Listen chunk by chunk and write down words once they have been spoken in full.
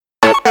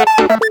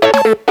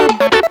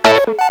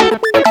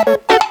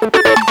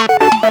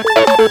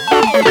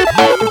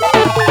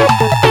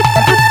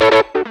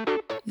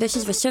This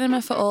is the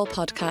Cinema for All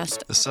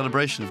podcast, a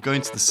celebration of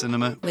going to the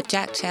cinema with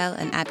Jack Chell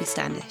and Abby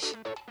Standish.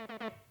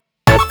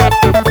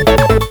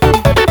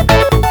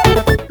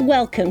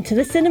 Welcome to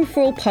the Cinema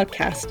for All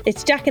podcast.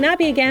 It's Jack and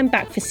Abby again,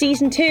 back for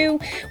season 2.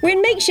 We're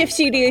in makeshift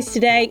studios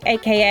today,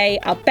 aka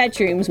our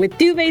bedrooms, with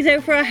duvets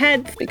over our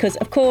heads because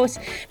of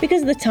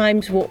the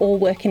times we're all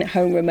working at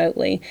home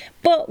remotely.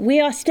 But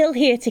we are still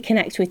here to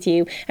connect with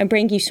you and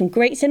bring you some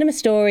great cinema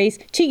stories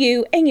to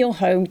you in your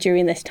home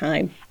during this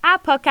time. Our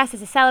podcast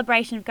is a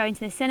celebration of going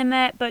to the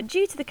cinema, but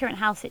due to the current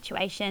health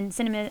situation,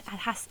 cinemas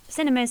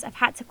have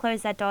had to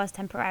close their doors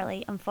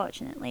temporarily,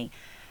 unfortunately.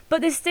 But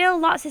there's still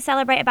lots to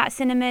celebrate about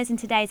cinemas in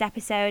today's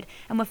episode,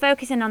 and we're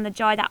focusing on the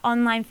joy that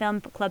online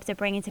film clubs are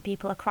bringing to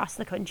people across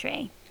the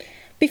country.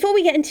 Before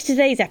we get into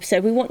today's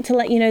episode, we want to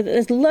let you know that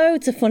there's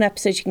loads of fun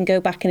episodes you can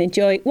go back and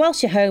enjoy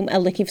whilst you're home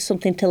and looking for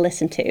something to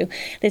listen to.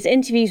 There's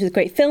interviews with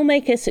great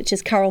filmmakers such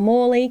as Carol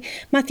Morley,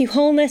 Matthew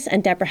Holness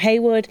and Deborah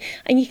Haywood,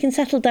 and you can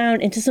settle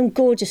down into some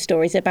gorgeous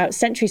stories about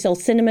centuries-old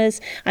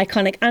cinemas,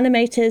 iconic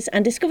animators,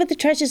 and discover the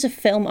treasures of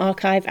film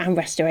archive and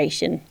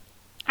restoration.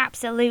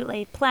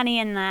 Absolutely, plenty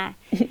in there.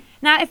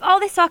 Now, if all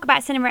this talk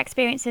about cinema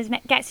experiences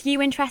gets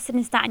you interested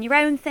in starting your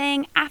own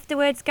thing,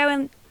 afterwards go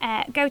to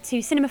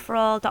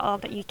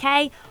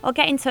cinemaforall.org.uk or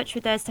get in touch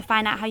with us to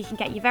find out how you can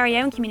get your very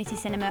own community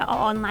cinema or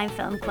online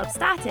film club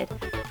started.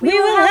 We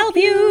will help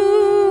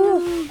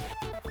you!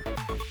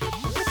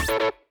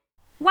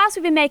 Whilst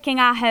we've been making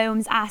our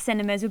homes our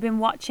cinemas, we've been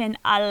watching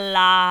a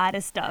lot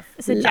of stuff.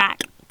 So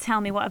Jack,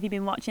 tell me, what have you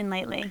been watching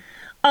lately?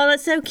 Oh,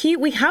 that's so cute.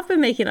 We have been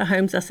making our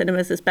homes our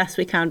cinemas as best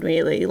we can,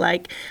 really.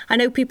 Like, I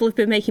know people have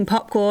been making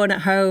popcorn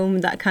at home,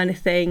 that kind of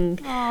thing.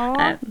 It's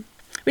a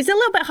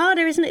little bit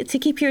harder, isn't it, to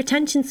keep your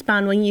attention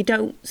span when you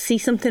don't see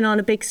something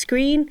on a big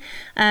screen.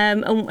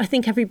 And I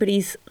think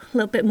everybody's a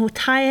little bit more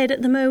tired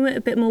at the moment,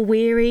 a bit more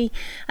weary.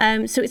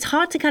 So it's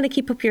hard to kind of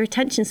keep up your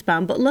attention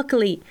span. But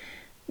luckily,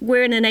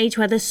 we're in an age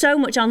where there's so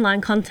much online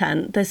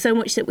content. There's so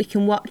much that we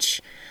can watch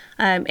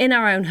in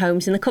our own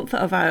homes, in the comfort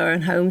of our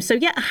own homes. So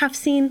yeah, I have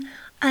seen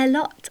a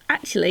lot,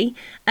 actually.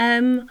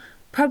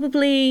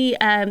 Probably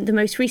the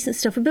most recent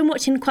stuff. I've been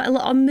watching quite a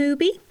lot on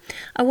Mubi.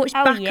 I watched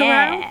Bacurau.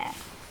 Yeah.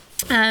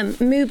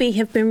 Mubi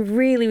have been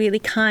really, really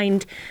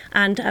kind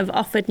and have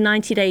offered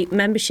 90-day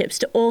memberships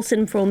to all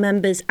Cinema for All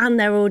members and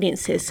their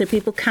audiences, so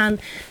people can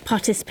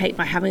participate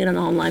by having an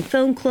online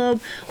film club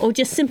or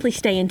just simply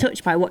stay in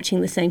touch by watching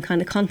the same kind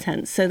of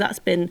content. So that's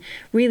been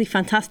really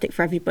fantastic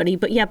for everybody.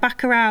 But yeah,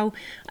 Bacurau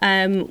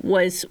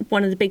was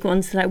one of the big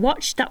ones that I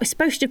watched. That was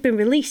supposed to have been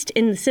released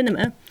in the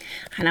cinema,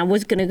 and I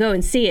was going to go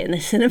and see it in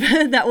the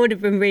cinema. That would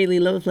have been really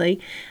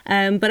lovely.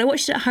 But I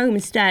watched it at home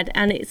instead,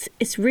 and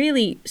it's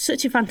really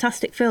such a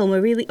fantastic film. A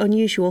really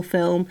unusual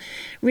film.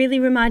 Really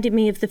reminded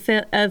me of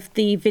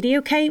the video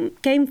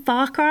game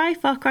Far Cry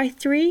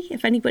 3.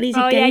 If anybody's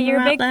a gamer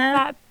out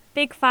there.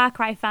 Big Far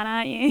Cry fan,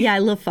 aren't you? Yeah, I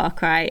love Far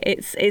Cry.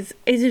 It's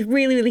a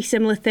really, really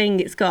similar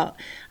thing. It's got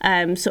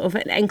sort of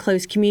an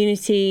enclosed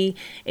community.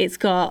 It's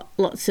got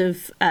lots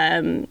of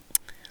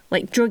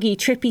like druggy,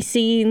 trippy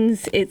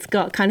scenes. It's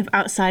got kind of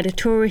outsider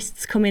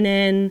tourists coming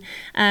in,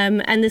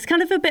 and there's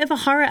kind of a bit of a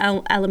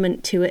horror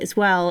element to it as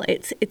well.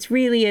 It's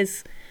really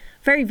is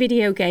very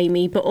video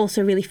gamey, but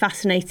also really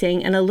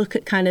fascinating, and a look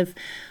at kind of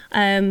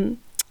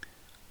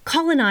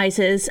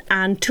colonizers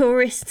and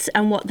tourists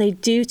and what they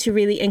do to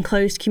really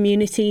enclosed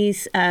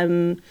communities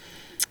in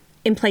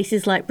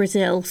places like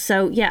Brazil.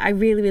 So yeah, I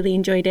really, really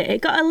enjoyed it. It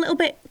got a little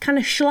bit kind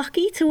of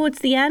schlocky towards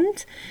the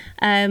end,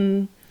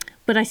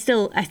 but I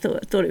thought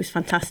it was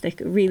fantastic.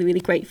 A really, really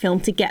great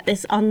film to get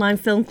this online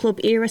film club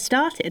era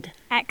started.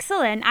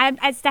 Excellent.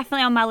 It's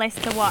definitely on my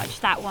list to watch,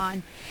 that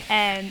one.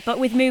 But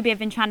with Mubi, I've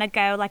been trying to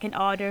go like in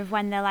order of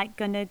when they're like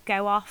going to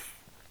go off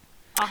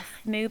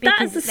Mubi.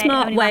 That is a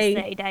smart way.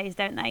 Last 30 days,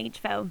 don't they, each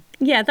film?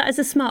 Yeah, that is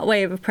a smart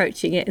way of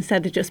approaching it,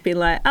 instead of just being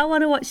like, I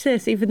want to watch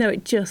this, even though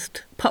it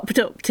just popped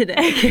up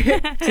today,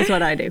 which is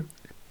what I do.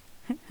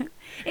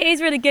 It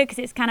is really good because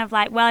it's kind of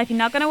like, well, if you're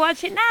not going to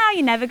watch it now,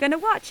 you're never going to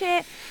watch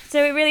it.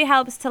 So it really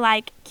helps to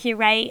like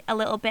curate a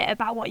little bit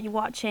about what you're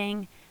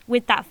watching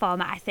with that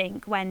format, I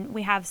think, when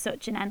we have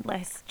such an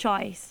endless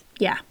choice.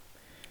 Yeah,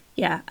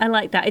 I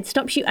like that. It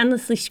stops you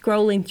endlessly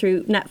scrolling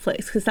through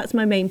Netflix, because that's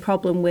my main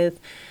problem with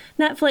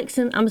Netflix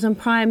and Amazon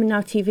Prime and Now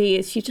TV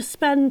is you just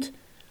spend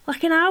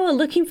like an hour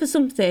looking for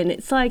something.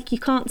 It's like you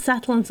can't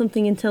settle on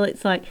something until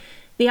it's like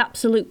the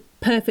absolute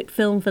perfect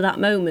film for that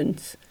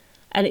moment.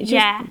 And it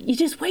just you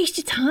just waste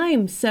your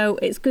time. So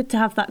it's good to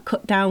have that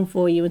cut down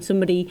for you and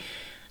somebody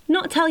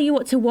not tell you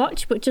what to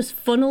watch, but just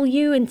funnel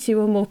you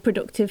into a more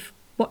productive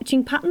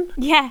watching pattern.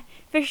 Yeah,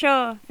 for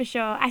sure.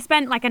 I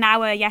spent like an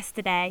hour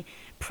yesterday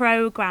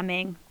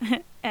programming,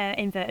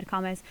 inverted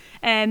commas,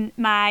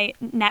 my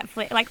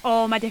Netflix, like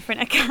all my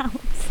different accounts,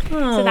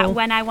 so that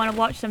when I want to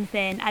watch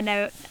something, I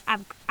know I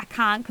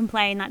can't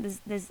complain. Like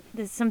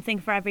there's something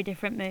for every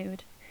different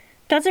mood.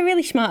 That's a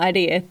really smart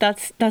idea.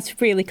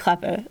 That's really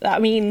clever. I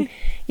mean,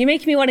 you're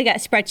making me want to get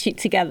a spreadsheet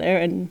together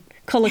and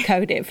colour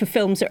code it for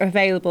films that are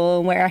available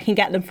and where I can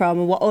get them from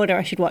and what order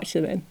I should watch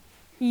them in.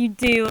 You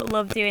do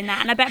love doing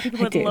that, and I bet people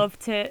would love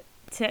for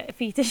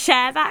you to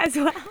share that as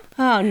well.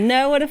 Oh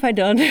no, what have I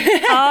done?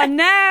 Oh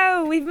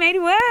no, we've made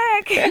it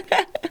work.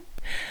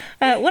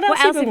 What else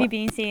have you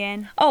been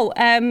seeing?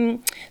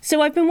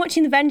 So I've been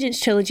watching the Vengeance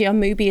trilogy on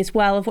Mubi as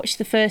well. I've watched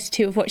the first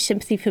two. I've watched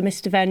Sympathy for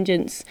Mr.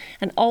 Vengeance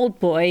and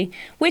Oldboy,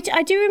 which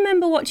I do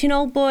remember watching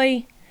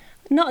Oldboy,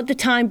 not at the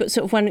time, but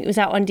sort of when it was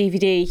out on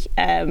DVD,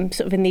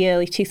 sort of in the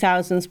early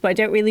 2000s, but I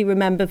don't really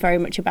remember very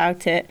much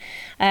about it.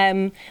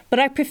 But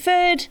I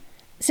preferred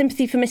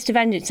Sympathy for Mr.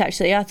 Vengeance,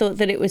 actually. I thought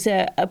that it was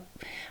a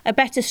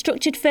better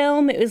structured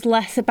film. It was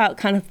less about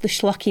kind of the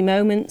schlocky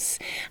moments.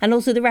 And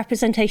also the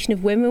representation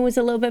of women was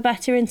a little bit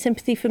better in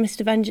Sympathy for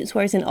Mr. Vengeance,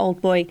 whereas in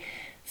Oldboy,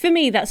 for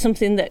me, that's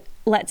something that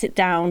lets it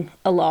down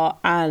a lot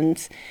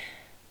and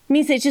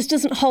means it just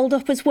doesn't hold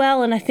up as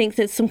well. And I think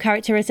that some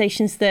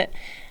characterizations that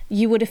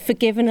you would have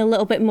forgiven a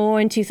little bit more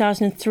in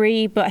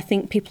 2003, but I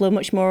think people are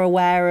much more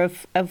aware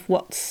of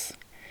what's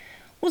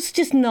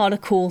just not a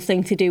cool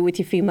thing to do with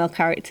your female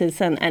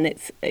characters, and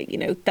it's,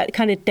 that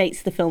kind of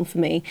dates the film for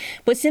me.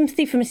 But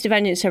Sympathy for Mr.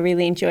 Vengeance I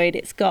really enjoyed.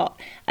 It's got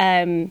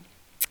the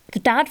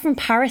dad from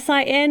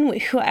Parasite in,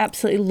 which I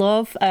absolutely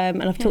love,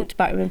 and I've talked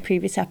about him in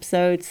previous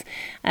episodes.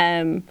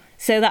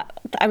 So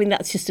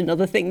that's just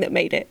another thing that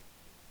made it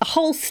a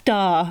whole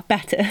star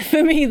better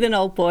for me than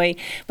Oldboy.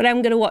 But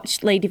I'm going to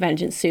watch Lady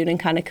Vengeance soon and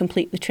kind of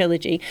complete the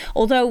trilogy.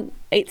 Although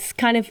it's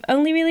kind of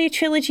only really a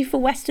trilogy for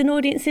Western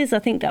audiences. I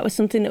think that was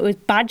something that was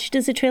badged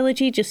as a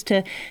trilogy just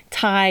to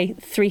tie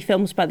 3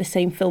 films by the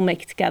same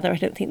filmmaker together. I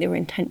don't think they were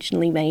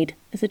intentionally made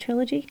as a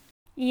trilogy.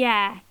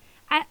 Yeah.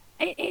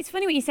 It's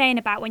funny what you're saying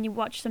about when you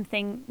watch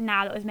something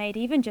now that was made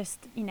even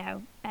just,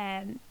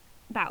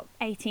 about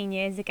 18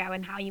 years ago,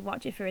 and how you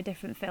watch it through a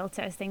different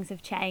filter as things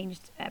have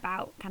changed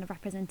about kind of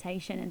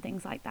representation and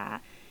things like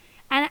that.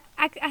 And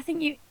I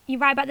think you're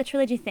right about the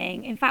trilogy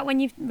thing. In fact,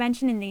 when you've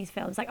mentioned in these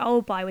films, like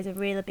Oldboy was a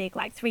really big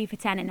 3 for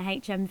 10 in a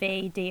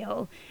HMV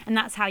deal, and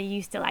that's how you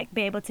used to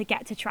be able to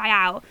get to try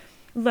out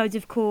loads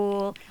of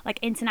cool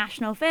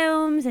international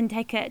films and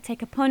take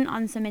a punt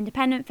on some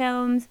independent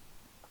films.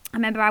 I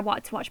remember I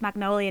wanted to watch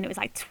Magnolia, and it was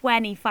like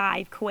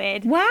 25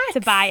 quid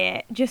to buy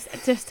it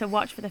just to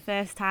watch for the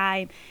first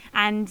time.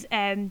 And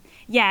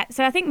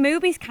so I think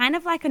Mubi's kind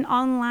of like an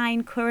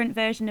online current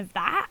version of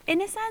that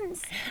in a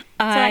sense,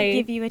 to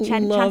give you a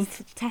chance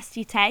to test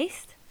your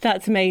taste.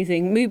 That's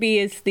amazing. Mubi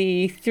is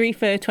the 3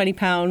 for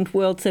 £20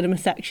 world cinema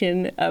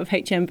section of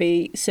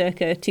HMV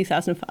circa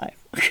 2005.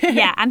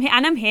 Yeah,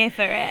 I'm here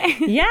for it.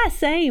 Yeah,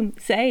 same.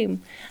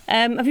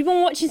 Have you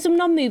been watching some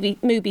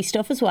non-Mubi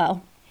stuff as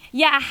well?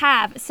 Yeah, I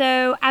have.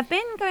 So I've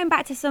been going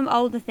back to some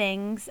older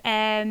things.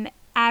 I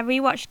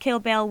rewatched Kill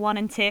Bill 1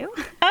 and 2.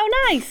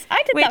 Oh, nice.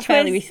 I did that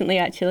fairly recently,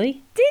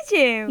 actually. Did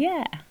you?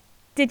 Yeah.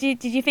 Did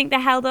you think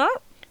they held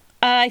up?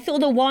 I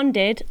thought the 1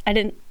 did. I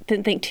didn't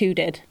think 2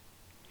 did.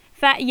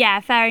 Fair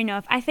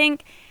enough. I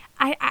think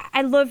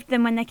I loved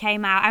them when they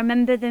came out. I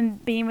remember them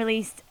being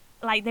released,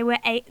 they were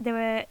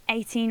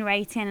 18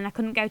 rating, and I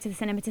couldn't go to the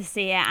cinema to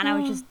see it, and I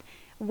was just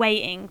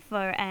waiting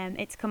for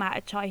it to come out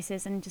of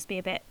Choices and just be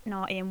a bit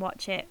naughty and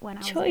watch it when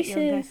I was a bit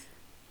younger.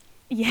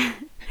 Yeah,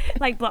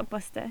 like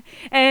Blockbuster.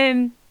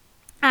 And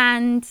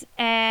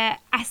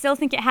I still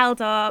think it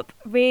held up.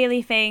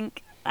 Really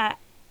think I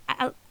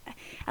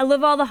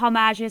love all the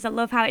homages. I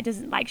love how it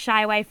doesn't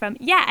shy away from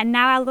and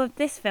now I love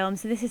this film,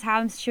 so this is how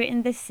I'm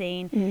shooting this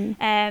scene.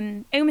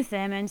 Uma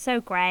Thurman,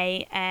 so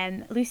great.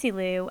 Lucy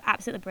Liu,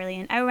 absolutely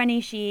brilliant. Oren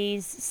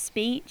Ishii's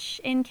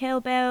speech in Kill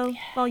Bill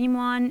Volume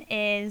 1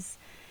 is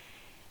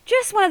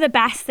just one of the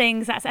best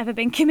things that's ever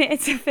been committed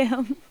to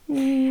film.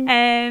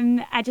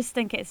 I just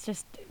think it's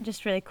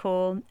just really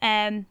cool.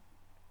 I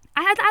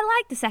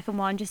like the second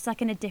one just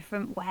in a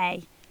different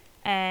way.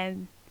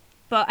 And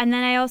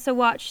then I also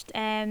watched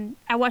I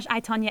watched I,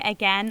 Tonya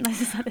again.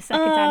 This is the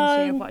second time this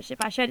year I've watched it,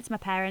 but I showed it to my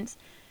parents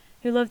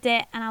who loved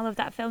it, and I love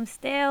that film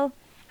still.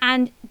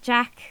 And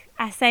Jack,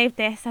 I saved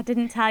this. I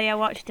didn't tell you I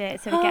watched it,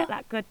 so we get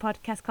that good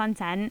podcast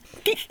content.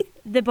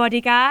 The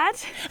Bodyguard.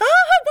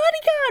 Oh,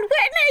 Bodyguard,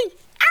 Whitney!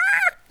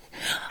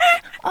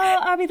 Oh,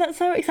 Abby, that's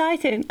so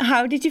exciting.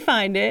 How did you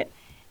find it?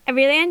 I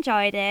really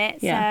enjoyed it.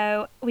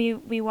 Yeah. So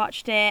we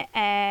watched it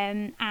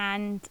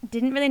and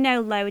didn't really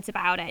know loads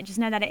about it. Just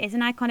know that it is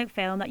an iconic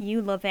film, that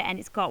you love it, and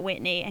it's got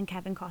Whitney and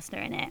Kevin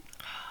Costner in it.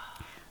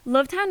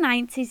 Loved how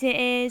 90s it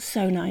is.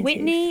 So 90s.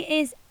 Whitney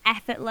is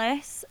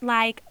effortless.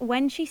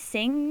 When she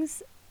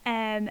sings,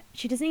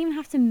 she doesn't even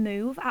have to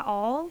move at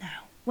all. No.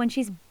 When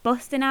she's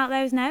busting out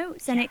those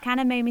notes, and it kind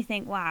of made me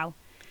think, wow.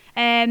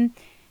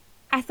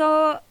 I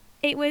thought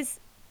it was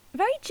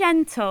very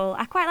gentle.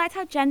 I quite liked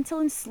how gentle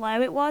and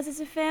slow it was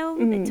as a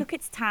film. It took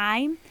its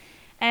time.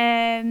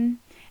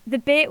 The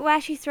bit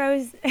where she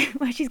throws,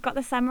 where she's got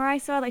the samurai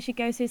sword, she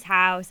goes to his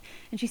house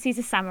and she sees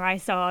a samurai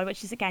sword,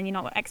 which is, again, you're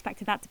not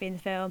expected that to be in the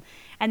film.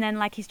 And then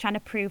he's trying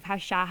to prove how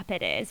sharp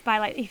it is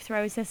by he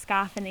throws her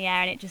scarf in the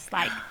air and it just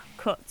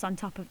cuts on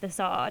top of the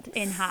sword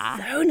in half.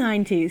 So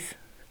 90s.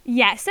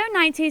 Yeah, so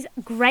 90s,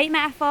 great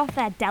metaphor for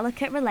their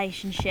delicate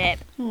relationship.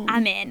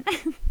 I'm in.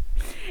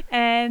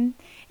 I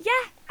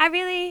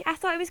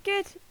thought it was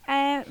good.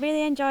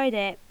 Really enjoyed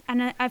it.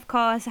 And of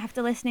course,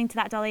 after listening to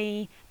that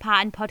Dolly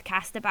Parton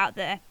podcast about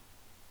the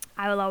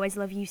I Will Always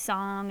Love You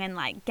song and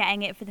like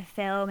getting it for the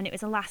film, and it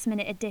was a last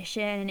minute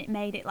addition and it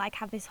made it like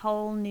have this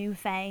whole new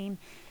fame,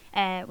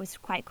 was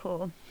quite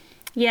cool.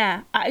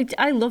 Yeah,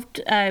 I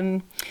loved,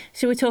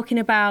 so we're talking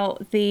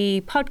about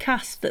the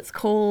podcast that's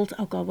called,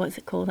 oh God, what's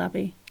it called,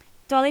 Abby?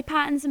 Dolly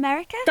Parton's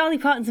America? Dolly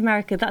Parton's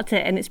America, that's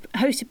it. And it's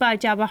hosted by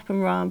Jab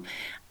Appamram.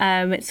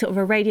 It's sort of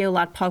a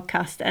Radiolab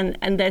podcast.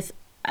 And there's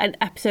an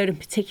episode in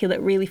particular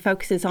that really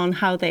focuses on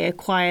how they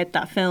acquired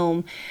that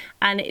film.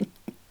 And it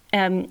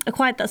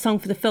acquired that song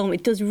for the film.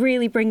 It does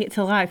really bring it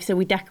to life. So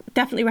we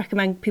definitely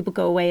recommend people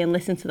go away and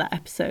listen to that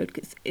episode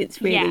because it's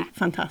really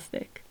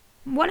fantastic.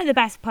 One of the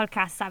best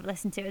podcasts I've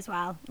listened to as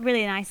well.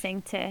 Really nice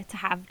thing to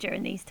have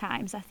during these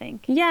times, I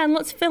think. Yeah, and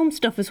lots of film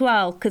stuff as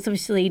well, because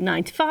obviously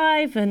 9 to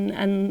 5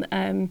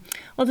 and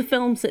other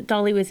films that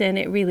Dolly was in,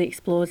 it really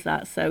explores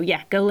that. So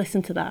yeah, go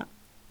listen to that.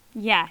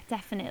 Yeah,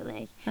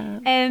 definitely.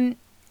 I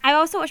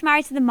also watched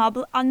Married to the Mob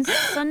on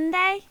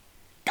Sunday.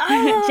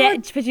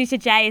 Producer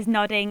Jay is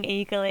nodding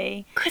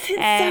eagerly. Because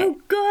it's so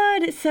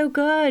good. It's so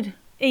good.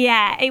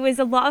 Yeah, it was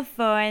a lot of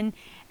fun.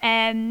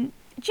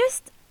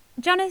 Just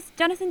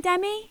Jonathan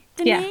Demme?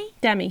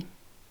 Demme.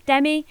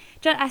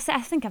 I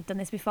think I've done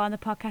this before on the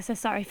podcast, so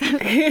sorry.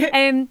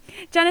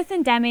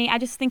 Jonathan Demme, I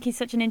just think he's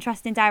such an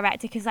interesting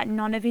director because like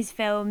none of his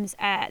films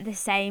are the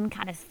same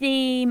kind of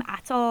theme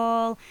at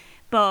all.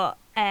 But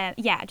I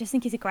just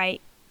think he's a great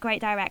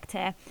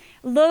director.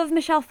 Love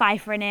Michelle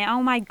Pfeiffer in it.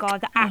 Oh my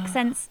God, the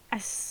accents are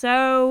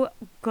so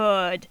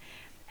good.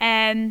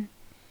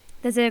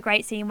 There's a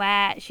great scene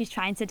where she's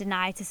trying to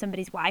deny to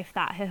somebody's wife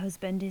that her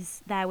husband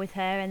is there with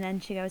her, and then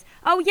she goes,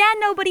 "Oh yeah,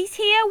 nobody's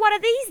here. What are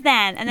these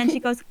then?" And then she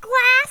goes,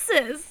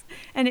 "Glasses,"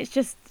 and it's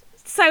just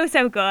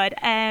so good.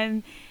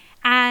 And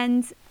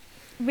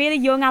really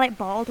young Alec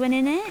Baldwin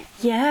in it.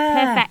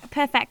 Yeah,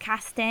 perfect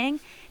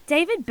casting.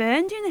 David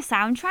Byrne doing the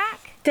soundtrack.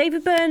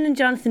 David Byrne and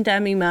Jonathan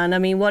Demme, man. I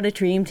mean, what a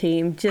dream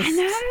team. I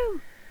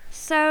know,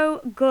 so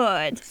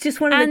good. It's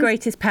just one of the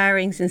greatest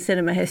pairings in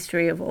cinema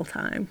history of all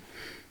time.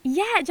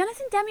 Yeah,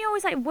 Jonathan Demme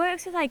always like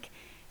works with like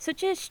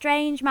such a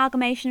strange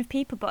amalgamation of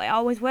people, but it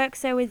always works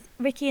so with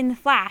Ricky and the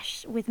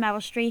Flash with Meryl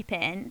Streep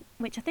in,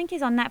 which I think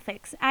is on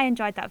Netflix. I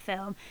enjoyed that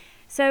film.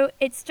 So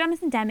it's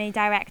Jonathan Demme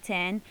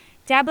directing.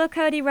 Diablo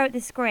Cody wrote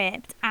the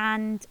script,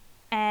 and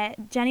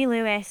Jenny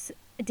Lewis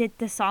did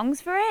the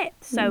songs for it.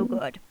 So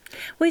good.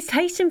 Well, his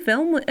taste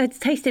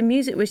in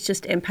music was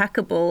just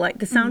impeccable. Like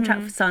the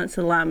soundtrack for Silence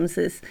of the Lambs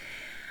is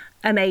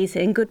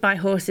amazing. Goodbye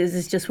Horses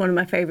is just one of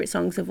my favourite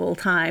songs of all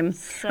time,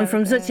 and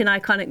from such an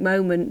iconic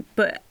moment.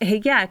 But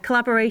yeah,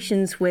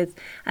 collaborations with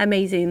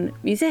amazing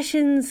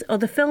musicians,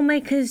 other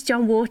filmmakers.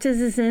 John Waters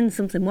is in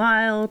Something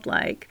Wild.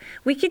 Like,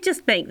 we could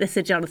just make this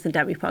a Jonathan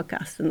Demme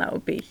podcast, and that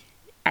would be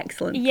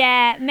excellent.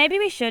 Yeah, maybe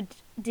we should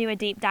do a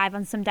deep dive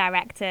on some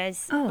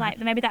directors. Like,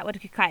 maybe that would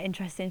be quite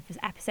interesting for this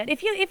episode.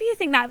 If you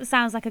think that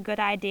sounds like a good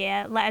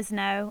idea, let us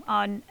know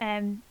on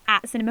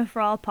at Cinema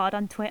for All Pod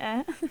on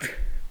Twitter.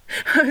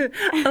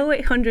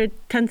 0800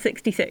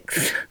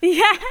 1066.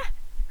 Yeah.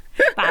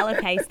 Battle of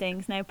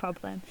Hastings, no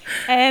problem.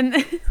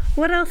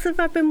 What else have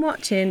I been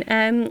watching?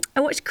 I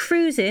watched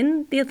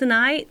Cruising the other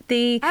night,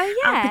 the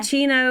Al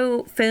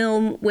Pacino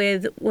film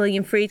with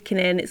William Friedkin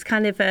in. It's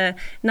kind of a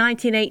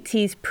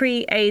 1980s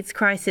pre-AIDS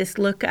crisis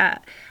look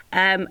at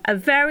a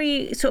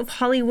very sort of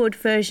Hollywood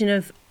version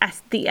of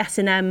the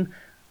S&M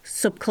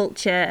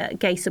subculture,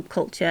 gay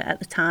subculture at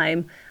the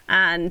time.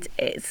 And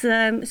it's sort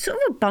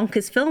of a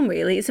bonkers film,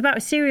 really. It's about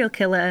a serial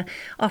killer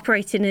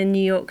operating in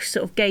New York's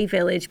sort of gay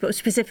village, but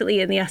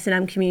specifically in the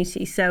S&M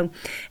community. So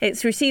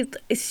it's received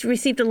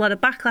a lot of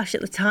backlash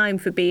at the time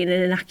for being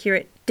an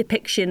inaccurate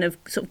depiction of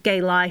sort of gay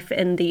life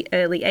in the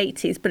early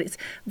 80s, but it's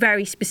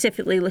very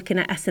specifically looking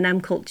at S&M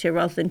culture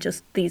rather than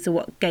just these are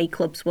what gay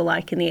clubs were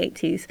like in the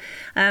 80s.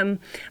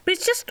 But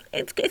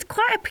it's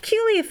quite a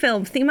peculiar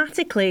film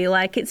thematically.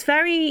 Like, it's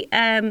very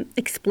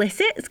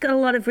explicit. It's got a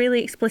lot of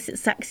really explicit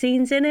sex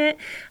scenes in it.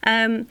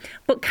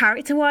 But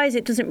character-wise,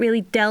 it doesn't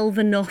really delve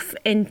enough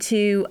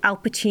into Al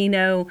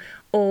Pacino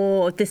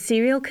or the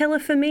serial killer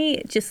for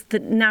me. Just the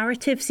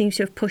narrative seems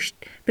to have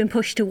been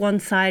pushed to one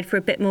side for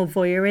a bit more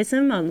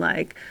voyeurism on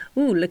like,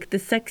 ooh, look at the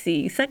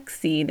sexy sex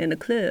scene in a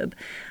club.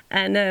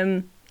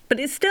 And but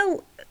it's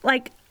still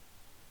like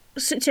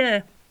such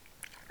a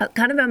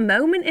kind of a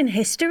moment in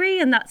history,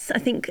 and that's, I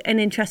think, an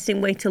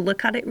interesting way to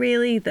look at it,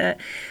 really, that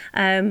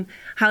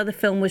how the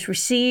film was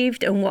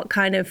received and what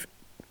kind of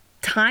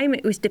time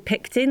it was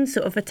depicting,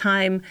 sort of a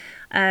time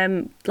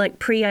like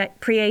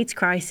pre-AIDS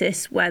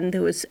crisis when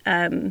there was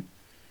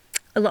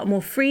a lot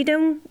more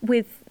freedom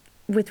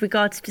with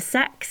regards to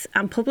sex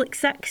and public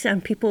sex,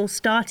 and people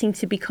starting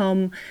to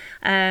become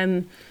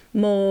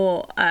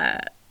more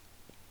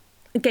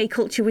gay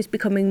culture was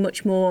becoming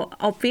much more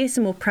obvious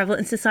and more prevalent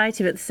in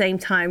society, but at the same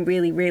time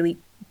really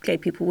gay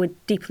people were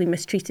deeply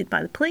mistreated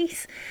by the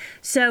police.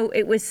 So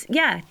it was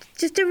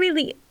just a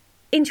really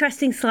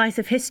interesting slice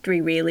of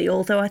history, really,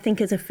 although I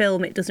think as a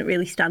film it doesn't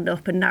really stand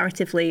up, and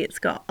narratively it's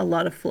got a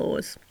lot of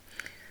flaws.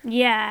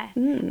 Yeah.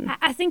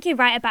 I think you're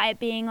right about it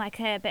being like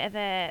a bit of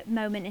a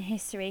moment in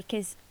history,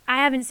 because I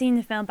haven't seen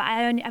the film, but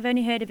I've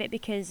only heard of it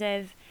because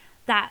of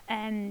that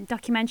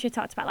documentary I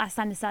talked about last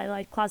time, The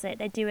Celluloid Closet.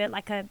 They do it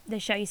they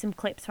show you some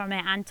clips from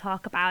it and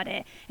talk about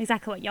it,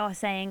 exactly what you're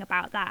saying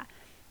about that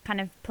kind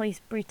of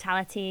police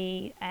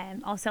brutality,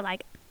 also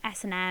like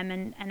S&M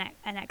and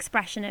an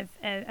expression of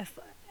a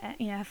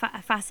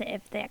facet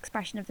of the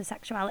expression of the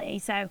sexuality.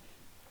 So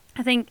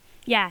I think,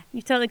 yeah,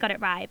 you've totally got it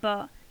right.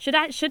 But should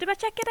I check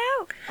it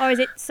out, or is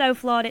it so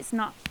flawed it's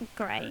not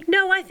great?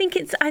 No, I think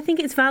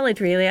it's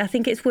valid, really. I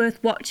think it's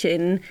worth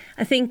watching.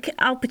 I think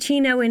Al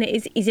Pacino in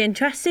it is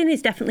interesting.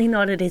 He's definitely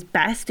not at his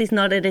best. He's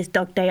not at his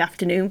Dog Day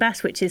Afternoon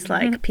best, which is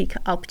like peak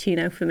Al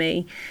Pacino for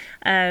me.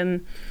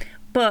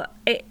 But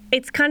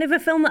it's kind of a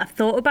film that I've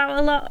thought about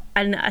a lot,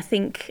 and I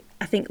think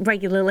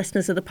regular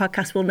listeners of the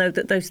podcast will know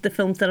that those are the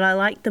films that I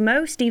like the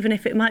most, even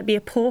if it might be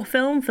a poor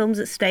film, films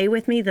that stay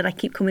with me, that I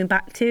keep coming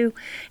back to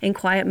in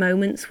quiet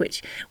moments,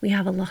 which we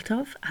have a lot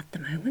of at the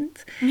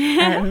moment.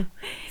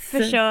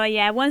 For sure,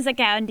 yeah. Ones that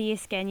get under your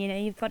skin,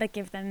 you've got to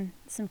give them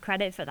some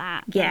credit for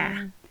that.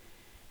 Yeah.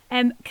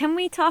 Can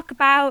we talk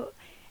about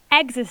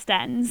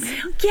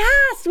eXistenZ?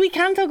 Yes, we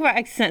can talk about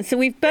eXistenZ. So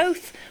we've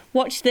both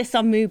watched this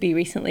on Mubi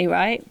recently,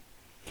 right?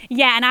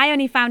 Yeah, and I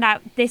only found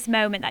out this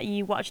moment that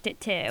you watched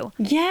it too.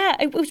 Yeah,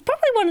 it was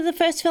probably one of the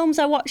first films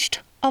I watched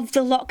of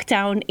the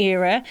lockdown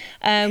era,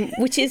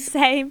 which is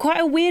quite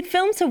a weird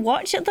film to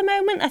watch at the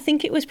moment. I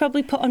think it was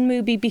probably put on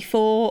Mubi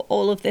before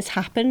all of this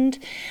happened,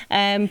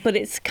 but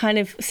it's kind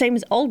of same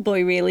as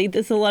Oldboy, really.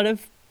 There's a lot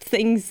of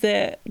things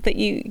that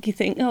you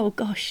think, oh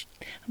gosh,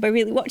 am I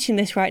really watching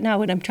this right now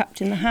when I'm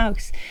trapped in the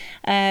house?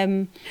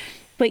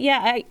 But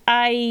yeah,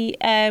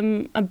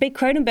 I'm a big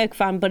Cronenberg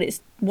fan, but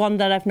it's one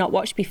that I've not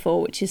watched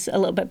before, which is a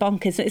little bit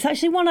bonkers. It's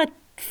actually one I'd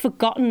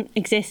forgotten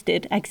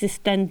existed.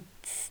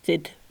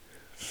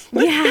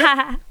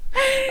 Yeah.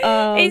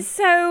 It's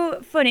so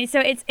funny. So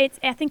it's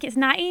I think it's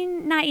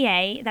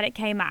 1998 that it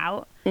came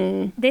out.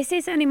 This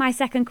is only my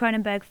second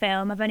Cronenberg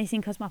film. I've only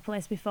seen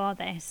Cosmopolis before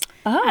this.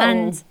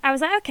 And I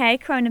was like, okay,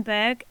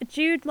 Cronenberg,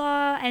 Jude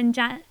Law and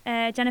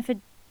Jennifer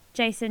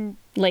Jason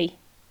Lee.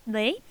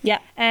 Yeah.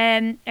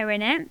 Are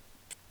in it.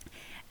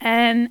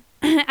 And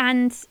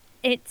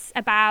it's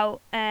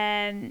about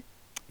kind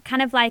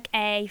of like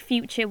a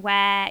future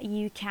where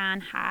you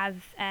can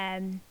have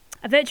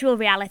a virtual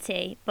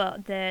reality,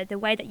 but the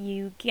way that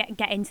you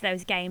get into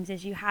those games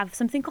is you have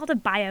something called a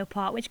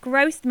bioport, which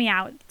grossed me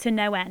out to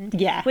no end.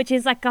 Yeah. Which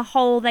is like a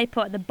hole they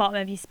put at the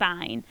bottom of your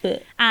spine,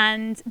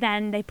 and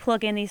then they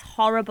plug in these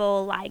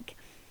horrible like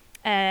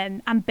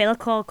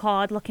umbilical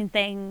cord looking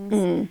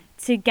things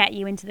to get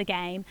you into the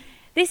game.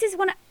 This is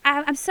one.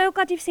 I'm so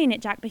glad you've seen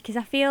it, Jack, because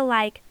I feel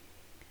like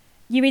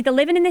you're either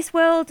living in this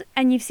world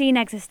and you've seen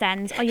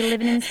eXistenZ, or you're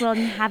living in this world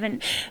and you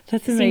haven't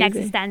seen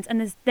eXistenZ,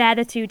 and they're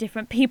the two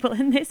different people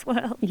in this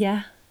world.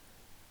 Yeah.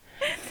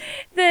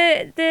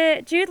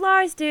 The Jude Law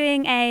is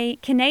doing a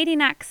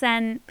Canadian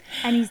accent,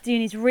 and he's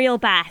doing his real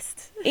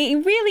best.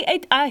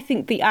 I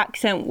think the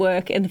accent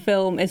work in the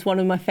film is one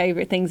of my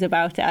favourite things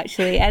about it,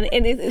 actually. And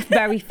it's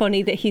very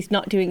funny that he's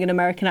not doing an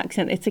American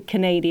accent, it's a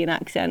Canadian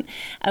accent.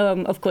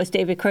 Of course,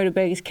 David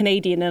Cronenberg is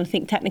Canadian, and I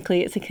think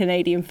technically it's a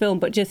Canadian film,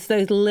 but just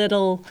those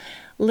little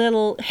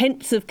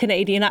hints of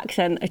Canadian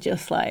accent are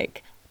just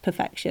like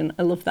perfection.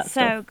 I love that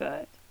stuff. So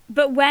good.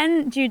 But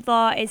when Jude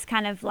Law is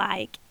kind of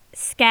like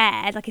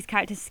scared, like his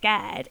character's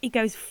scared, he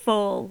goes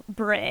full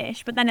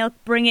British, but then he'll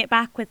bring it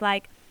back with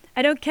like,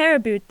 I don't care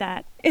about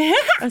that,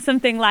 or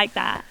something like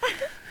that.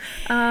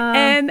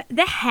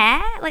 The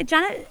hair, like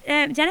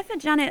Jennifer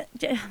Jason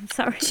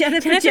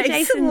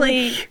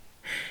Lee.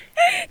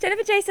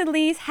 Jennifer Jason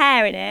Lee's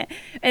hair in it,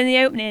 in the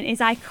opening, is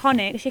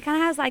iconic. She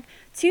kind of has like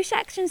two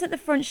sections at the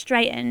front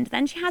straightened,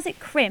 then she has it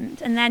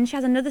crimped, and then she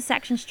has another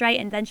section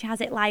straightened, then she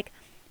has it like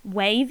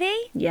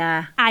wavy.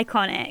 Yeah.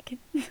 Iconic.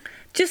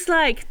 Just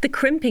like the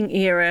crimping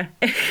era.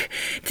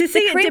 To see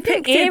it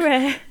depicted.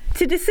 Era.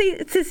 To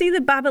see the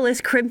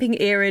Babyliss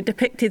crimping era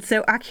depicted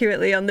so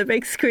accurately on the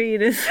big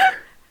screen is.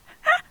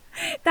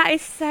 That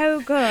is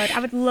so good.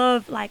 I would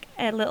love like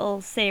a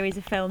little series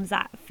of films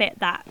that fit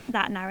that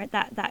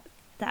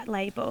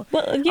label.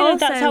 Well, also,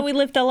 that's how we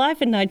lived our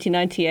life in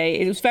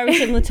 1998. It was very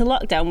similar to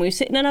lockdown. We were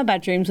sitting in our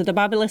bedrooms with a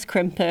Babyliss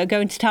crimper,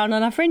 going to town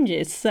on our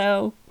fringes.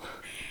 So.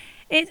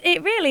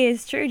 It really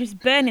is true, just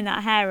burning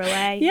that hair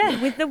away.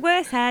 Yeah. With the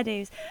worst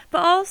hairdos. But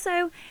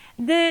also,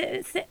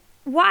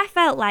 what I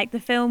felt like the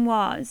film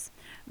was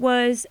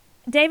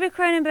David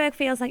Cronenberg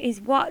feels like he's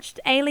watched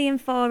Alien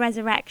 4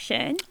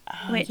 Resurrection,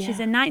 which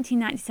is a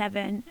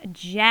 1997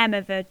 gem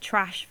of a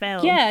trash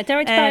film. Yeah,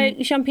 directed by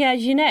Jean-Pierre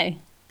Jeunet.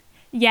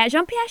 Yeah,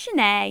 Jean-Pierre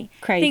Jeunet.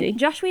 Crazy. I think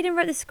Josh Whedon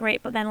wrote the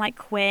script, but then like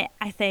quit,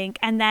 I think.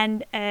 And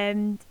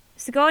then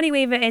Sigourney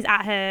Weaver is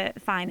at her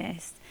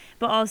finest,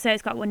 but also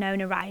it's got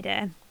Winona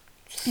Ryder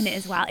in it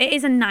as well. It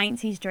is a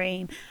 90s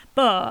dream,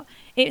 but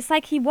it's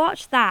like he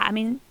watched that. I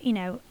mean,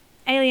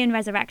 Alien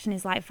Resurrection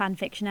is like fan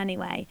fiction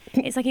anyway.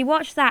 It's like he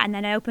watched that and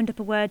then opened up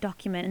a Word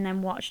document and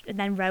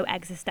then wrote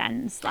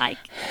Existence. Like,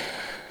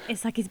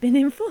 it's like he's been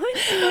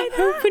influenced by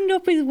that. Opened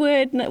up his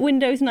Word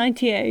Windows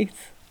 98.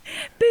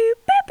 Boo,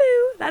 boo,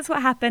 boo. That's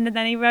what happened, and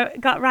then he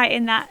got right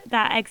in that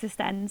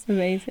Existence.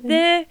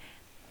 Amazing.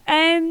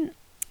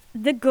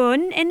 The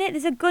gun in it,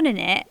 there's a gun in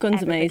it.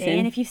 Gun's amazing.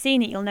 And if you've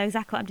seen it, you'll know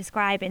exactly what I'm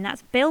describing.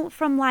 That's built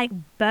from like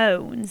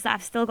bones that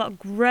have still got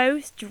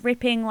gross,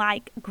 dripping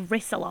like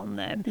gristle on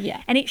them.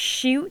 Yeah. And it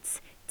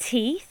shoots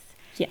teeth.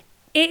 Yeah.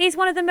 It is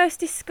one of the most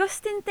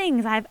disgusting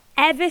things I've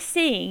ever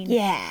seen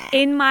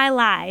in my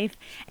life.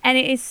 And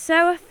it is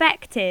so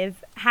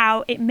effective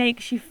how it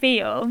makes you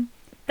feel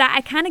that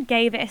I kind of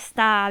gave it a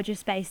star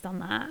just based on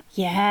that.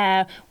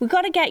 Yeah, you've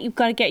got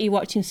to get you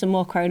watching some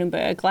more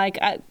Cronenberg. Like,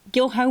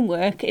 your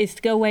homework is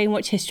to go away and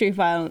watch History of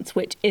Violence,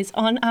 which is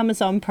on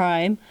Amazon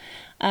Prime.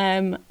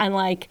 And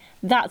like,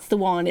 that's the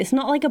one. It's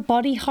not like a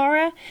body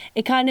horror.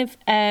 It kind of,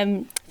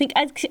 I think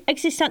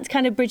Existence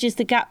kind of bridges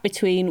the gap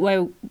between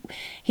where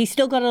he's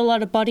still got a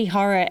lot of body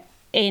horror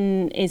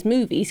in his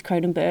movies,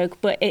 Cronenberg,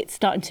 but it's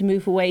starting to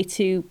move away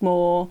to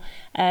more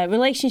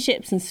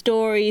relationships and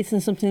stories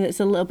and something that's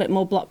a little bit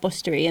more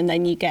blockbustery. And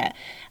then you get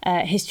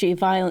History of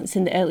Violence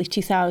in the early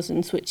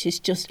 2000s, which is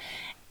just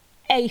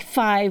a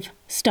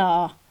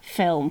 5-star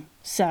film.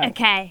 So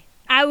okay,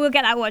 I will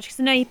get that watch because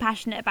I know you're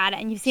passionate about it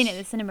and you've seen it at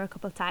the cinema a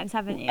couple of times,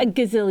 haven't you? A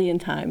gazillion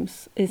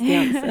times is the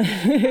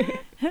answer.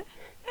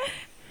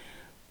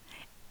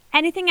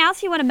 Anything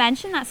else you want to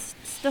mention that's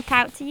stuck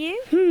out to you?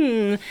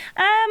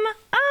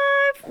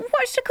 I've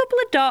watched a couple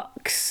of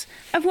docs.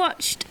 I've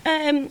watched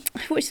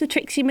the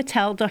Trixie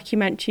Mattel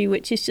documentary,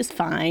 which is just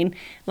fine.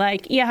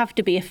 Like, you have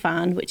to be a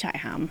fan, which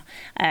I am.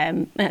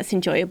 That's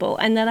enjoyable.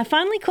 And then I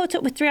finally caught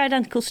up with Three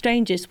Identical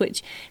Strangers,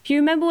 which, if you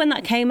remember when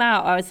that came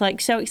out, I was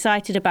like so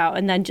excited about,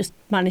 and then just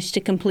managed to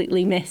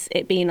completely miss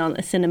it being on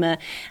the cinema.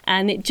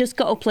 And it just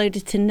got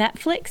uploaded to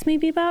Netflix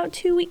maybe about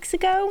 2 weeks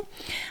ago.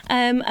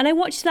 And I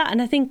watched that,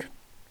 and I think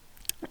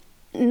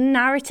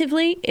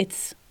narratively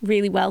it's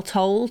really well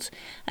told.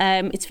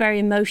 It's very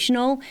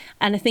emotional,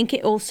 and I think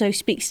it also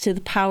speaks to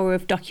the power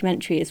of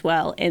documentary as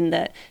well, in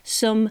that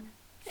some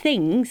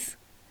things,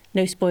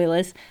 no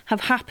spoilers,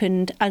 have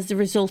happened as a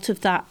result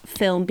of that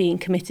film being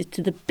committed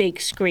to the big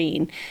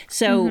screen.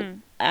 So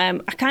I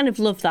kind of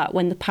love that,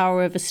 when the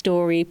power of a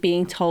story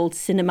being told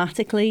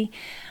cinematically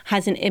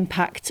has an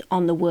impact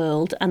on the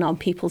world and on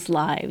people's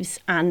lives.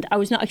 And I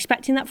was not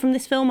expecting that from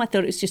this film. I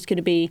thought it was just going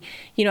to be,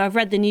 I've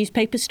read the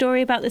newspaper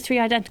story about the Three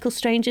Identical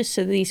Strangers.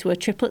 So these were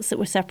triplets that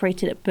were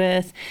separated at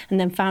birth and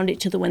then found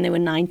each other when they were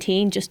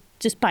 19, just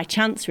by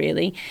chance,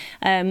 really.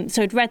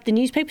 So I'd read the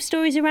newspaper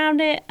stories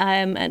around it,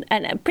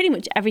 and pretty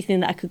much everything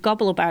that I could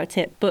gobble about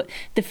it. But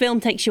the film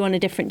takes you on a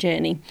different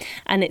journey.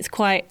 And it's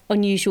quite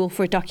unusual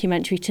for a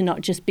documentary to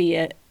not just be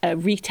a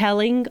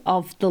retelling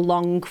of the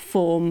long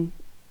form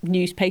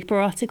newspaper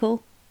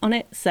article on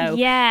it. So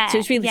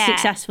it's really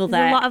successful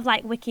there. There's a lot of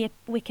like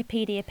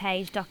Wikipedia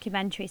page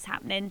documentaries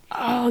happening.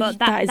 Oh, but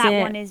that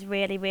one is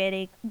really,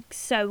 really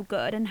so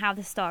good, and how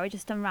the story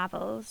just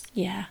unravels.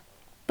 Yeah.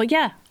 But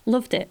yeah,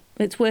 loved it.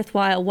 It's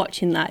worthwhile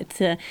watching that. It's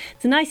a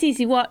nice,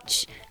 easy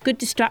watch, good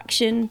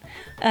distraction,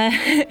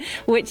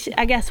 which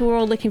I guess we're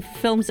all looking for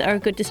films that are a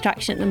good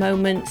distraction at the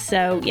moment.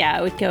 So yeah,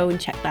 I would go and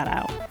check that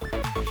out.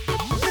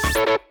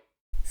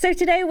 So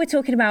today we're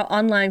talking about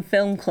online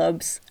film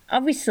clubs.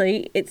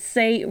 Obviously, it's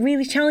a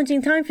really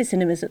challenging time for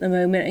cinemas at the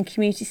moment, and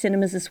community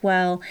cinemas as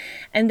well,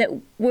 and that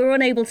we're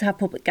unable to have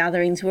public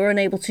gatherings, we're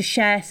unable to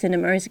share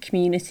cinema as a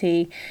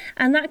community,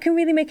 and that can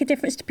really make a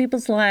difference to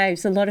people's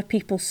lives. A lot of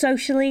people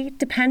socially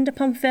depend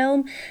upon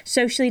film,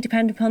 socially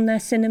depend upon their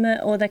cinema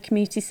or their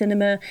community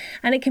cinema,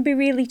 and it can be a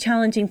really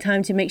challenging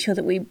time to make sure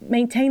that we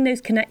maintain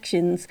those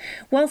connections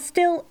while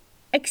still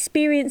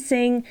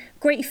experiencing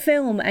great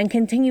film and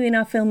continuing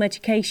our film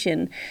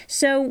education.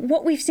 So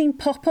what we've seen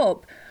pop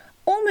up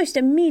almost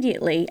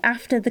immediately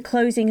after the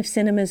closing of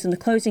cinemas and the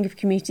closing of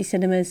community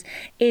cinemas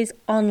is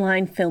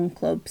online film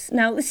clubs.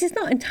 Now, this is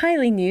not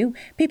entirely new.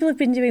 People have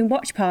been doing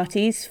watch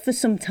parties for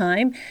some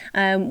time,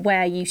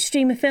 where you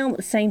stream a film at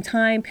the same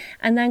time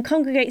and then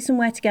congregate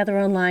somewhere together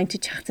online to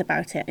chat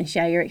about it and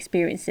share your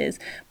experiences.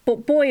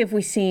 But boy, have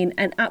we seen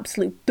an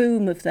absolute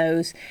boom of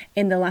those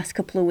in the last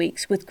couple of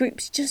weeks, with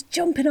groups just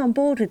jumping on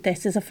board with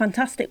this as a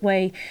fantastic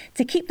way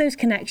to keep those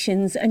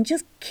connections and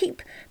just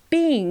keep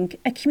being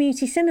a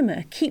community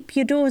cinema. Keep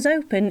your doors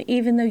open,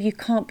 even though you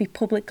can't be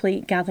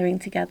publicly gathering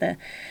together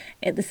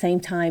at the same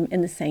time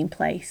in the same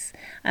place.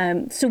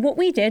 So what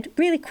we did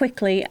really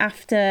quickly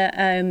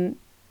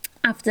after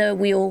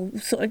we all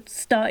sort of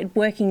started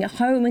working at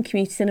home and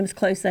community cinemas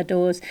closed their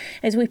doors,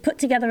 is we put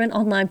together an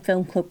online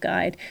film club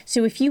guide.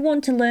 So if you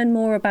want to learn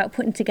more about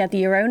putting together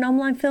your own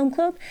online film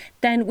club,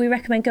 then we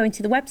recommend going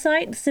to the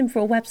website. The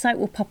Cineforoall website,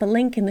 will pop a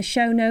link in the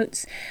show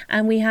notes,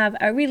 and we have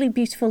a really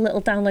beautiful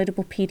little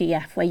downloadable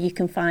PDF where you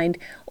can find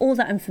all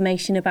that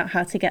information about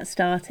how to get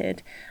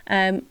started.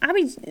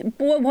 Abby,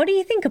 what do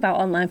you think about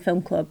online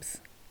film clubs?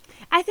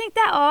 I think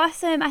they're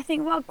awesome. I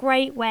think what a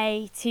great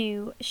way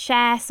to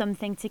share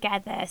something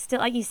together. Still,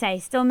 like you say,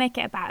 still make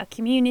it about a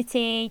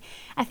community.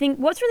 I think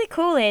what's really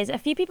cool is a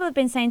few people have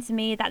been saying to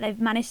me that they've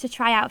managed to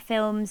try out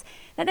films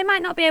that they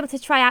might not be able to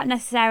try out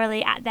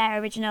necessarily at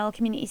their original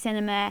community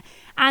cinema.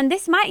 And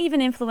this might even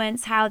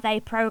influence how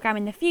they program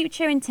in the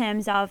future in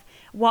terms of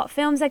what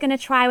films they're going to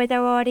try with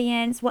their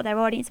audience, what their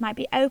audience might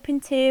be open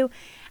to,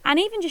 and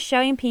even just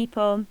showing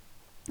people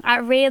at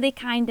a really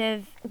kind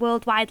of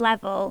worldwide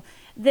level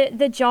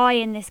the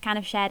joy in this kind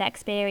of shared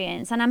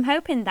experience. And I'm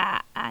hoping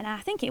that, and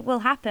I think it will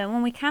happen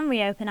when we can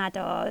reopen our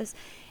doors,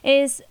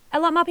 is a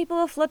lot more people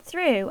will flood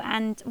through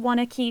and want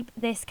to keep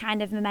this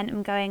kind of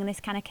momentum going and this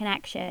kind of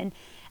connection.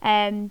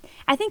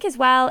 I think as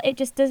well, it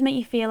just does make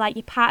you feel like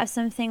you're part of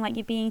something, like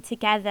you're being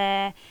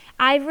together.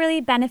 I've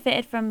really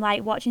benefited from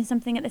like watching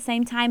something at the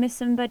same time as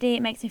somebody.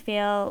 It makes me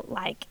feel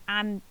like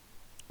I'm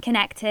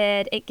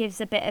connected. It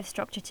gives a bit of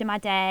structure to my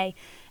day.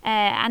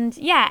 And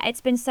yeah,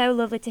 it's been so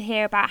lovely to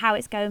hear about how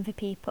it's going for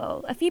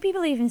people. A few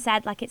people even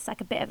said like it's like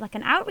a bit of like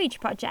an outreach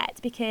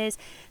project, because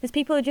there's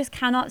people who just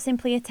cannot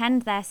simply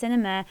attend their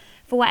cinema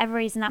for whatever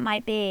reason that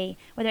might be,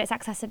 whether it's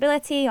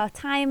accessibility or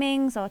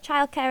timings or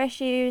childcare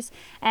issues.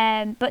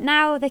 But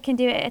now they can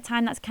do it at a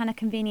time that's kind of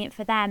convenient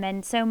for them,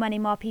 and so many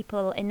more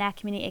people in their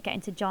community are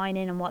getting to join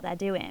in on what they're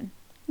doing.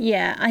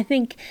 Yeah, I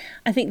think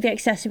the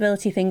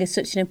accessibility thing is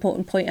such an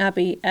important point,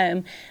 Abby,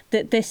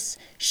 that this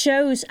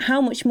shows how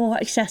much more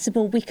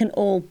accessible we can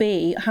all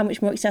be, how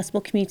much more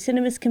accessible community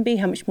cinemas can be,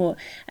 how much more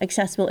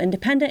accessible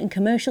independent and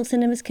commercial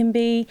cinemas can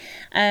be,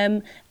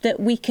 that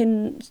we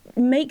can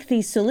make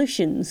these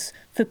solutions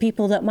for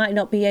people that might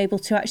not be able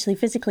to actually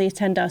physically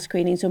attend our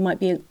screenings or might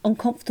be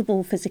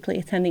uncomfortable physically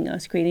attending our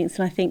screenings.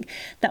 And I think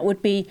that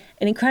would be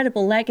an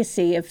incredible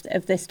legacy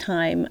of this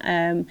time.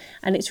 And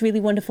it's really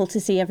wonderful to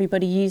see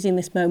everybody using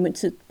this moment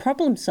to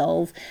problem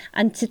solve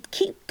and to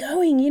keep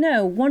going. You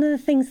know, one of the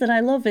things that I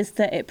love is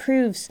that it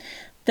proves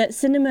that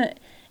cinema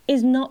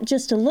is not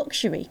just a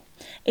luxury.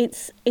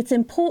 It's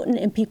important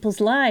in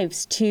people's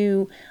lives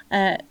to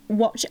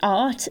watch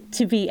art,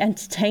 to be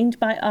entertained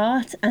by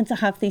art, and to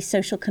have these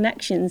social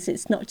connections.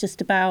 It's not just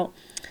about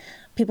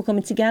people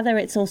coming together.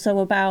 It's also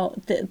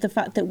about the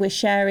fact that we're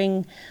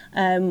sharing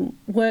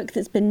work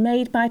that's been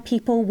made by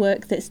people,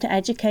 work that's to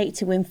educate,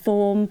 to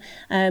inform,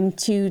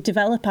 to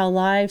develop our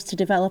lives, to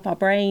develop our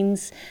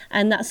brains.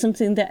 And that's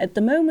something that at the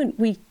moment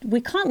we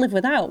can't live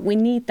without. We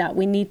need that.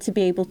 We need to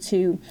be able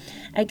to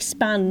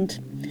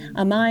expand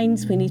our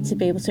minds. We need to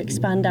be able to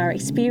expand our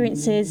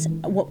experiences,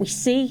 what we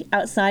see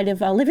outside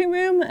of our living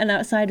room and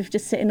outside of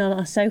just sitting on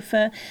our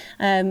sofa.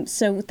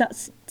 So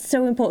that's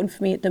so important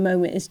for me at the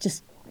moment, is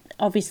just,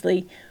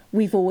 obviously,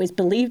 we've always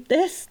believed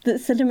this, that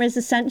cinema is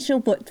essential,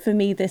 but for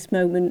me, this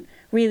moment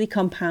really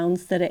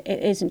compounds that it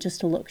isn't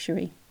just a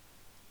luxury.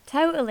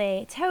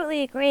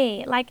 Totally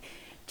agree. Like,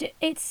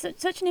 it's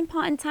such an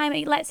important time.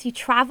 It lets you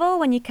travel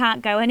when you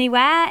can't go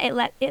anywhere.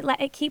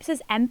 It keeps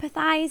us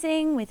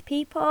empathizing with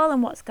people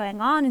and what's going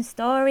on and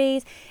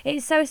stories.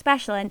 It's so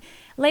special. And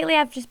lately,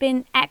 I've just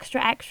been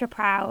extra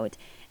proud.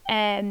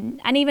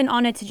 And even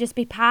honoured to just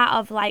be part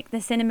of like the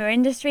cinema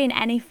industry in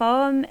any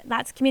form.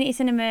 That's community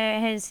cinema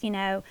has,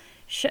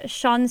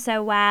 shone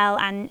so well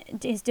and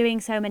is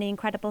doing so many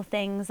incredible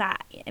things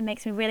that it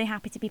makes me really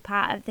happy to be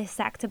part of this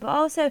sector. But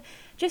also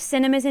just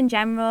cinemas in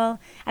general.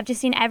 I've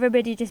just seen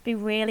everybody just be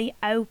really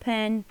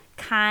open,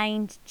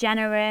 kind,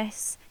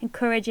 generous,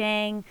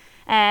 encouraging.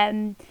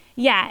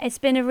 It's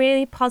been a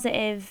really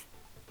positive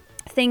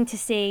thing to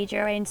see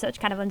during such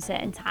kind of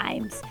uncertain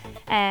times.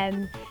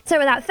 So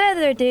without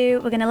further ado,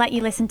 we're going to let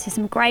you listen to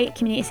some great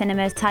community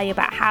cinemas tell you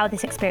about how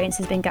this experience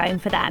has been going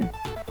for them.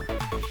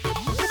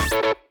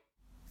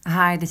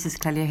 Hi, this is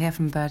Clelia here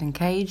from Bird and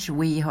Cage.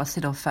 We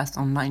hosted our first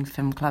online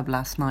film club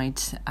last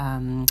night.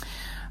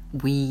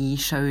 We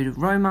showed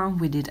Roma.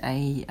 We did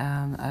a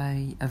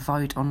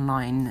vote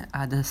online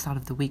at the start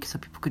of the week so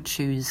people could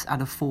choose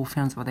out of 4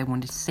 films what they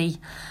wanted to see.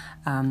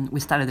 We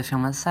started the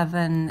film at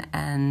 7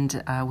 and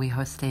we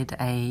hosted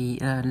a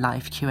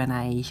live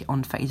Q&A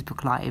on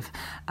Facebook Live.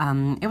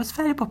 It was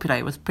fairly popular.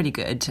 It was pretty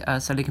good.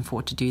 So looking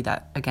forward to do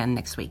that again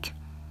next week.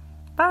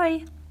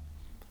 Bye.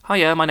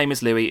 Hiya, my name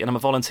is Louis and I'm a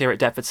volunteer at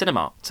Deptford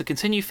Cinema. To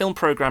continue film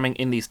programming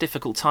in these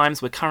difficult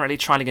times, we're currently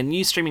trialling a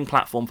new streaming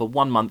platform for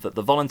 1 month that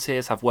the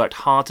volunteers have worked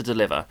hard to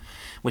deliver.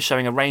 We're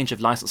showing a range of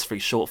licence-free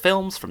short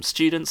films from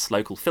students,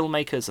 local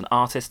filmmakers and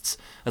artists,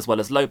 as well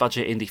as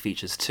low-budget indie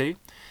features too.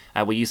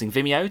 We're using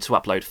Vimeo to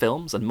upload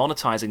films and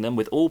monetising them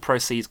with all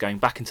proceeds going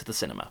back into the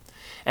cinema.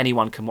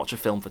 Anyone can watch a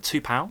film for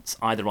 £2,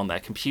 either on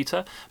their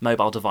computer,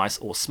 mobile device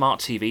or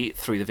smart TV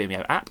through the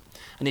Vimeo app.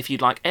 And if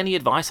you'd like any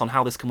advice on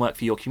how this can work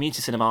for your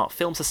community cinema,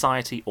 film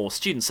society or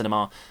student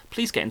cinema,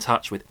 please get in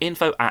touch with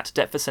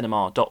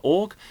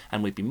info@deptfordcinema.org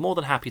and we'd be more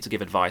than happy to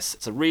give advice.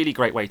 It's a really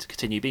great way to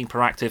continue being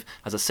proactive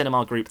as a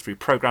cinema group through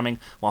programming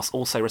whilst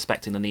also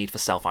respecting the need for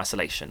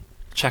self-isolation.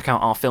 Check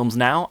out our films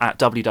now at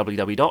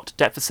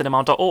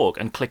www.deptfordcinema.org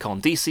and click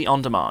on DC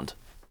On Demand.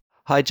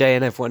 Hi Jay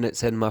and everyone at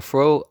Cinema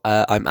for All.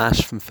 I'm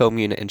Ash from Film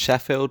Unit in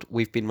Sheffield.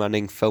 We've been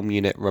running Film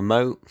Unit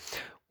remote.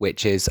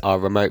 which is our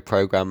remote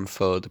programme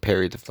for the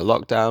period of the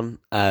lockdown.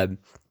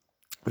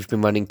 We've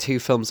been running 2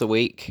 films a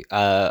week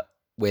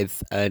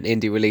with an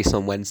indie release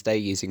on Wednesday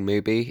using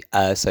Mubi.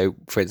 So,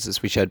 for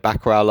instance, we showed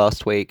Bacurau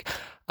last week,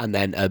 and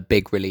then a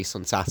big release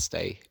on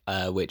Saturday,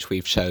 which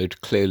we've showed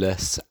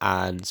Clueless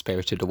and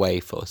Spirited Away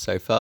for so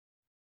far.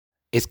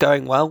 It's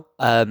going well.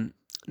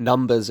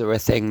 Numbers are a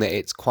thing that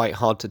it's quite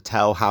hard to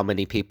tell how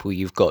many people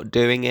you've got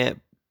doing it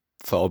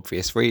for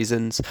obvious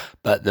reasons,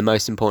 but the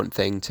most important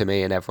thing to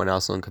me and everyone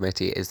else on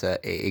committee is that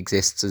it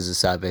exists as a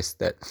service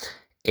that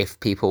if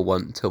people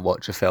want to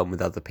watch a film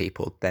with other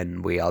people,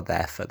 then we are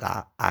there for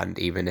that. And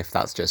even if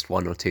that's just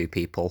 1 or 2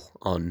 people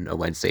on a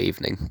Wednesday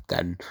evening,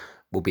 then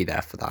we'll be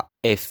there for that.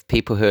 If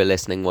people who are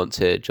listening want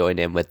to join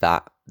in with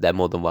that, they're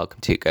more than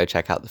welcome to go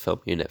check out the Film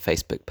Unit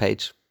Facebook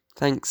page.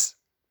 Thanks.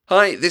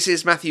 Hi, this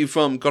is Matthew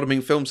from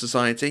Godalming Film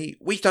Society.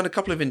 We've done a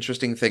couple of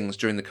interesting things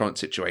during the current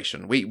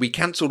situation. We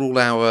cancelled all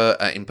our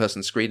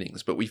in-person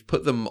screenings, but we've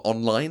put them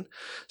online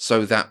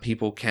so that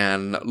people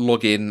can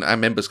log in, our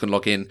members can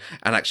log in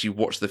and actually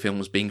watch the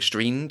films being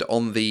streamed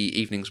on the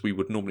evenings we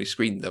would normally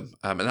screen them.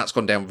 And that's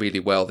gone down really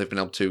well. They've been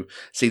able to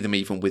see them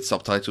even with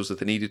subtitles if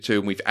they needed to,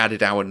 and we've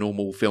added our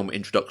normal film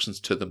introductions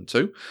to them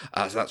too.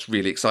 So that's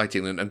really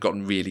exciting and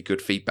gotten really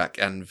good feedback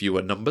and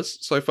viewer numbers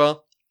so far.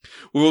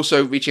 We're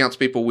also reaching out to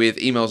people with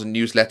emails and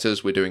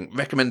newsletters. We're doing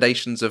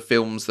recommendations of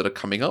films that are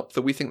coming up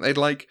that we think they'd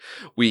like.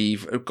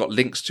 We've got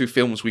links to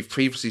films we've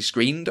previously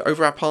screened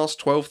over our past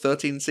 12,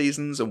 13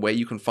 seasons and where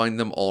you can find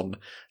them on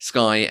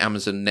Sky,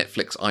 Amazon,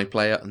 Netflix,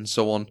 iPlayer, and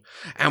so on.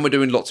 And we're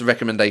doing lots of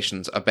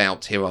recommendations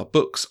about, here are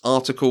books,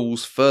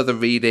 articles, further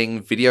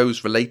reading,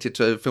 videos related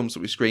to films that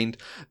we screened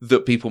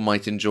that people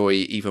might enjoy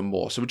even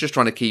more. So we're just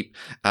trying to keep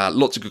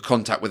lots of good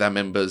contact with our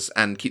members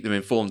and keep them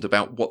informed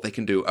about what they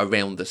can do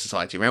around the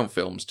society, around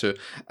films, to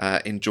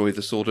enjoy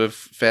the sort of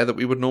fare that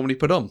we would normally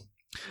put on.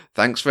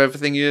 Thanks for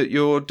everything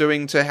you're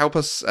doing to help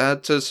us,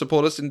 to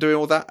support us in doing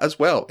all that as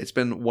well. It's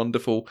been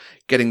wonderful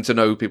getting to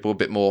know people a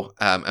bit more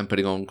and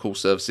putting on cool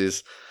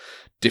services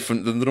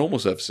different than the normal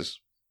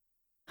services.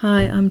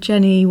 Hi, I'm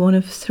Jenny, one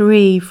of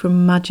 3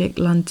 from Magic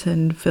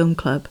Lantern Film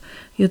Club,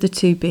 the other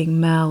 2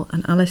 being Mel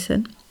and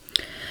Alison.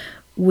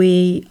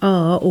 We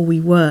are, or we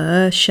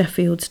were,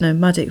 Sheffield's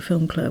nomadic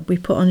film club. We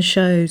put on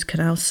shows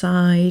Canal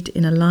Side,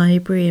 in a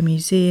library, a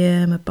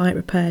museum, a bike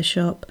repair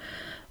shop,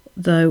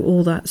 though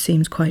all that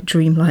seems quite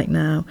dreamlike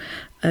now.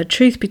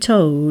 Truth be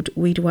told,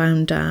 we'd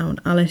wound down.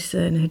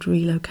 Alison had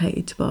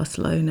relocated to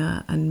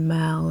Barcelona and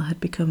Mel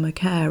had become a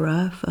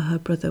carer for her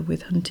brother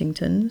with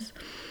Huntington's.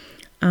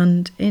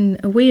 And in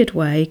a weird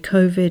way,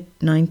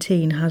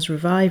 COVID-19 has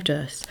revived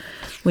us.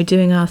 We're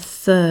doing our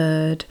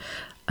 3rd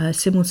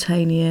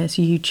simultaneous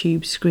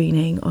YouTube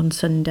screening on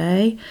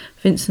Sunday.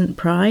 Vincent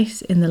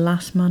Price in The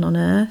Last Man on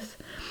Earth.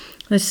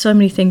 There's so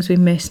many things we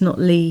miss, not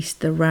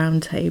least the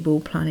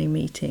roundtable planning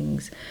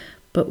meetings,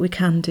 but we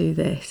can do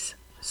this,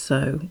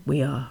 so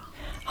we are.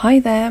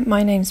 Hi there,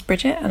 my name's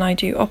Bridget and I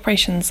do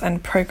operations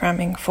and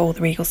programming for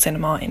the Regal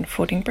Cinema in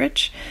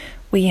Fordingbridge.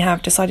 We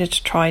have decided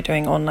to try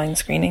doing online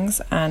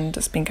screenings and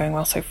it's been going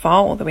well so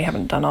far, although we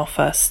haven't done our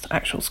first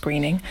actual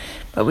screening.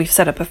 But we've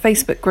set up a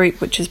Facebook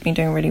group which has been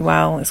doing really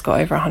well. It's got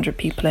over 100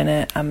 people in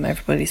it and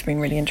everybody's been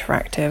really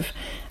interactive.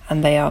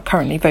 And they are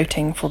currently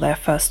voting for their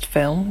first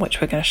film, which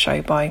we're going to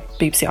show by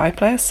BBC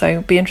iPlayer. So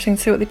it'll be interesting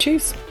to see what they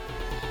choose.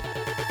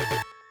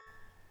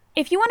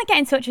 If you want to get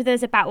in touch with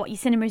us about what your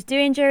cinema is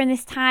doing during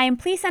this time,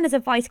 please send us a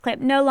voice clip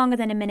no longer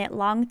than a minute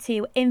long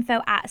to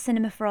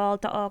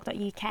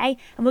info@cinemaforall.org.uk and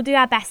we'll do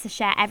our best to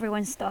share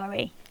everyone's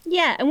story.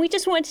 Yeah, and we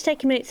just wanted to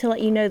take a minute to let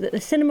you know that the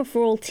Cinema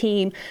for All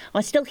team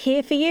are still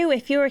here for you.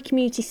 If you're a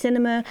community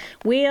cinema,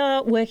 we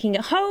are working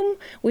at home,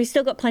 we've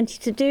still got plenty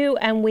to do,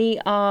 and we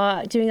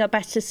are doing our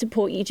best to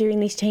support you during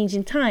these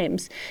changing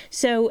times.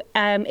 So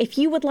if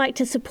you would like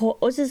to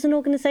support us as an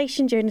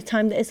organisation during a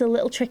time that is a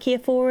little trickier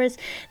for us,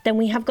 then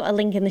we have got a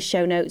link in the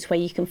show notes where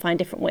you can find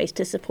different ways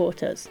to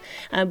support us.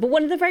 But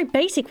one of the very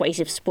basic ways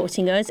of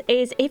supporting us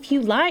is if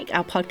you like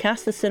our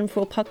podcast, the Cinema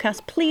for All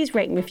podcast, please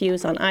rate and review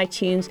us on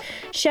iTunes,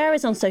 share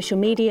us on social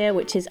media,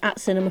 which is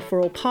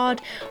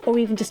 @CinemaForAllPod, or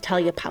even just tell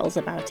your pals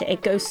about it.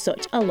 It goes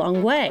such a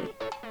long way.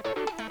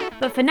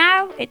 But for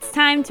now, it's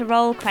time to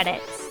roll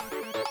credits.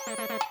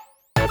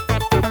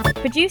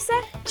 Producer?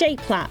 Jay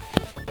Platt.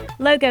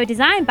 Logo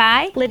designed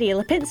by Lydia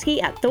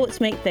Lipinski at Thoughts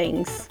Make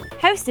Things.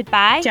 Hosted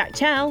by Jack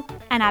Chell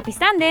and Abby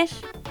Standish,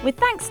 with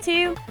thanks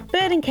to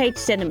Bird and Cage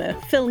Cinema,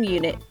 Film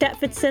Unit,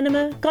 Deptford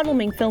Cinema,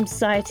 Godalming Film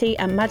Society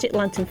and Magic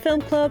Lantern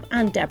Film Club,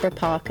 and Deborah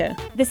Parker.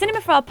 The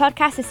Cinema for All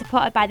podcast is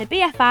supported by the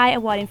BFI,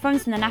 awarding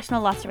funds from the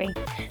National Lottery.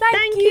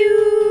 Thank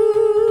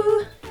you!